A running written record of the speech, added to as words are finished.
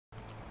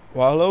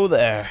Well, hello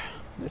there.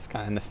 It's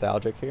kind of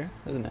nostalgic here,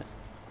 isn't it?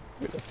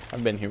 Look at this.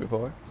 I've been here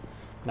before.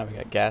 Now we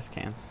got gas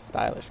cans,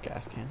 stylish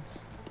gas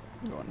cans.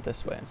 I'm going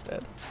this way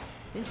instead.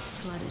 This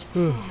flooded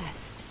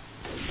fast.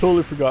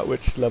 Totally forgot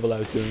which level I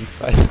was doing,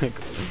 so I think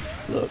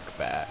look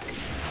back and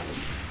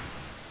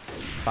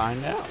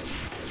find out.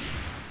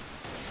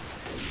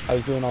 I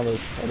was doing all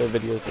those other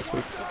videos this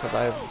week because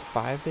I have a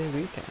 5-day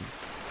weekend.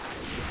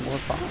 It's more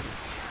fun.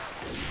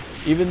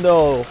 Even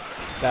though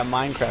that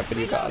Minecraft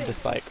video got a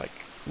dislike like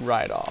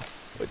right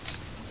off, which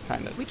is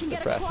kind of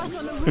depressing.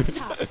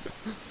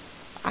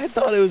 I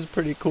thought it was a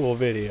pretty cool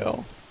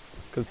video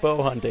because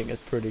bow hunting is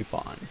pretty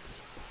fun.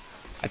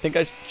 I think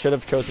I should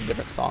have chosen a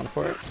different song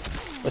for it.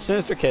 The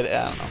Sinister Kid,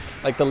 I don't know.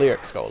 Like the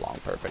lyrics go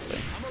along perfectly.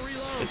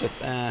 It's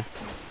just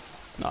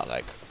not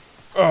like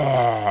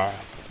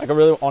like I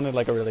really wanted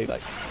like a really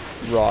like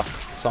rock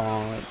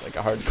song. It's like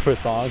a hardcore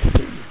song.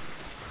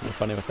 I'm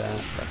funny with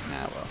that, but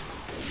nah, well.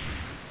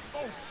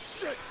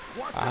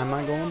 Am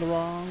I going the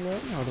wrong way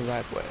or the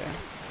right way?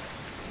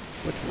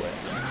 Which way?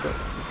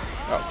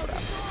 Oh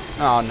crap!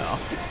 Oh no!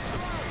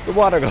 The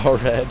water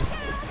got red.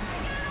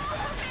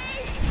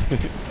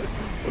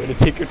 Way to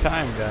take your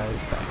time,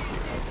 guys. Thank you.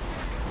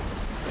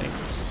 Thank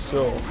you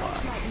so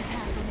much.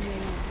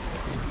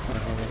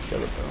 Get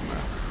a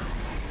boomer.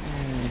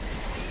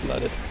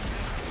 Flooded.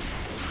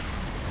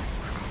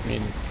 I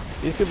mean,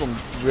 these people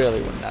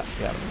really would not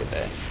be having a good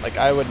day. Like,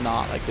 I would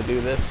not like to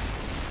do this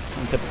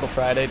on typical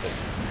Friday. Just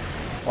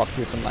walk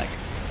through some, like,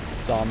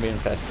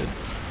 zombie-infested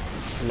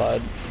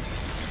flood.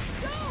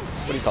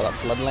 What do you call that?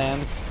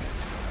 Floodlands?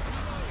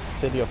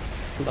 City of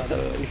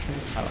floodation?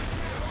 I don't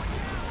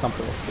know.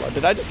 Something with flood.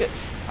 Did I just get...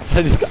 I thought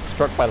I just got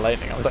struck by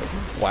lightning. I was like,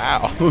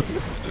 wow.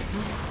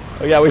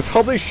 Oh yeah, we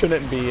probably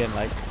shouldn't be in,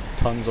 like,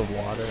 tons of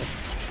water.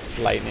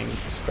 Lightning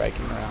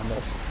striking around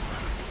us.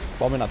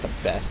 Probably not the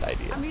best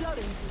idea.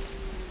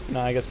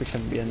 No, I guess we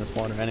shouldn't be in this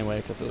water anyway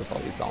because there's all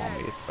these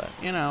zombies. But,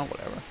 you know,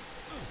 whatever.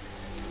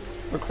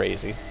 We're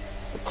crazy.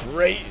 We're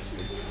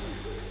crazy.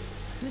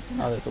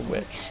 Oh, there's a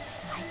witch.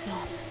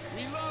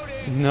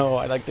 No,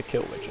 I like to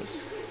kill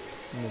witches.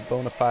 I'm a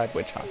Bonified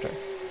witch hunter.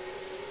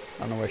 I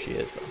don't know where she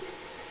is, though.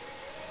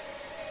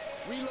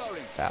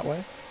 That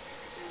way?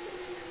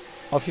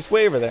 Well, if she's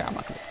way over there, I'm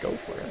not going to go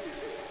for her.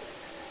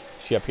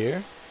 Is she up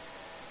here?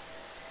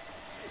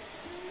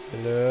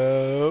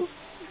 Hello?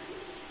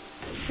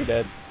 You're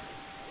dead.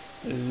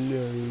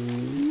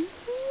 Hello?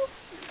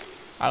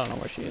 I don't know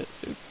where she is,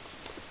 dude.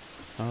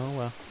 Oh,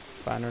 well.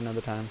 Find her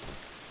another time.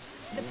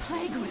 The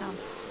playground.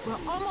 We're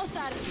almost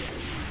out of here.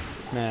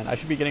 Man, I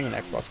should be getting an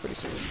Xbox pretty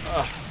soon.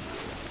 Ugh.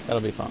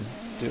 That'll be fun.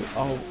 Dude,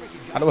 oh.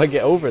 How do I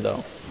get over,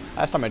 though?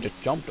 Last time I just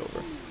jumped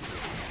over.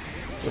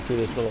 Go through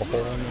this little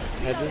hole in the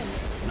hedges?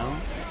 No?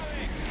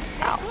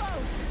 Ow.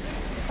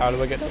 How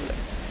do I get over there?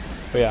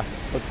 But yeah,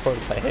 looking forward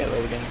to play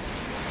Halo again.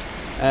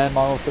 And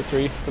Modern Warfare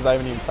 3, because I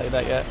haven't even played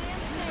that yet.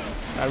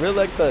 I really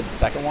like the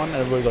second one, and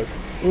everybody's like,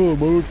 oh,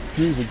 Modern Warfare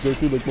 3 is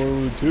exactly like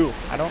Modern Warfare 2.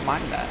 I don't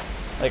mind that.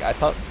 Like, I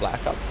thought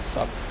Black Ops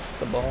sucked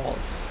the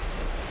balls.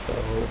 So,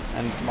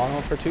 and Modern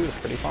Warfare 2 is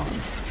pretty fun.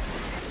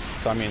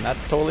 So, I mean,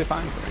 that's totally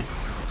fine for me.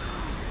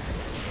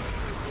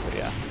 So,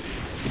 yeah.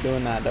 Be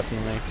doing that,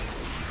 definitely.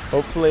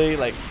 Hopefully,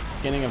 like,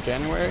 beginning of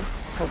January,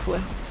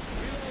 hopefully.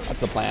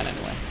 That's the plan,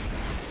 anyway.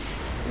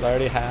 Because I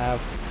already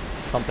have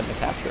something to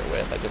capture it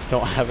with. I just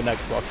don't have an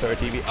Xbox or a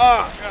TV.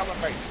 Ah! Get out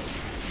of my face!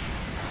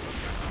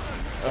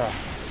 Ugh.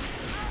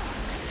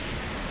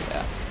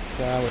 Yeah.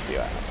 So, we'll see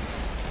what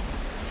happens.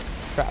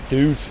 Crap,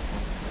 dude.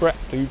 Crap,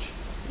 dude.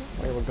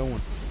 Where are we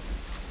going?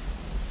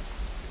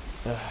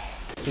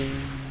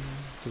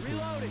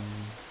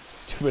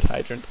 Stupid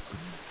hydrant.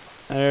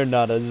 You're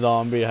not a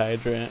zombie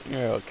hydrant.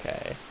 You're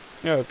okay.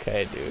 You're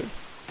okay, dude.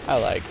 I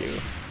like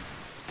you.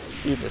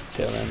 You're just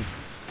chilling,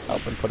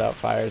 helping put out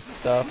fires and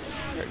stuff.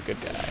 You're a good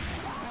guy.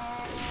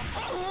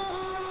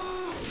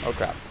 Oh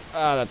crap.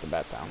 Ah, that's a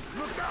bad sound.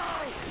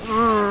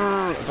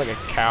 It's like a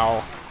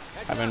cow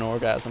having an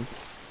orgasm,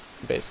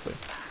 basically.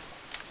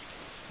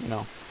 You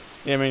know.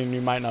 I mean,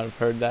 you might not have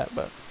heard that,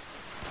 but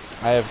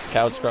I have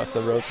cows across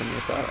the road from me,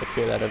 so I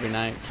hear that every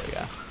night. So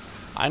yeah,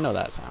 I know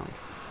that sound.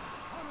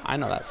 I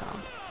know that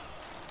sound.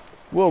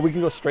 Whoa, we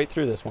can go straight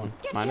through this one.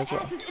 Might as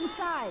well.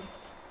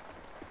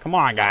 Come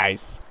on,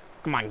 guys.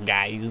 Come on,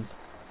 guys.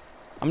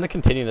 I'm going to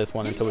continue this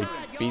one until we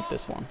beat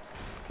this one.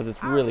 Because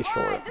it's really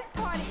short.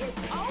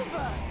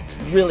 It's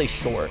really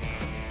short.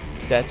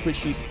 That's what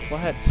she's...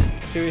 What?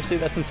 Seriously,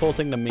 that's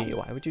insulting to me.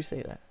 Why would you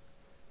say that?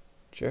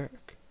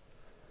 Jerk.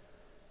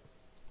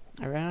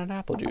 I ran out of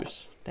apple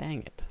juice.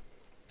 Dang it.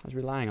 I was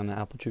relying on the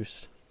apple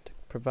juice to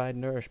provide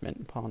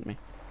nourishment upon me.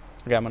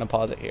 Okay, I'm going to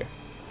pause it here.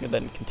 And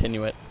then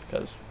continue it.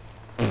 Because...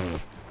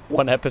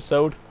 one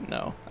episode?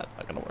 No, that's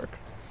not going to work.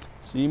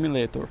 See me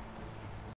later.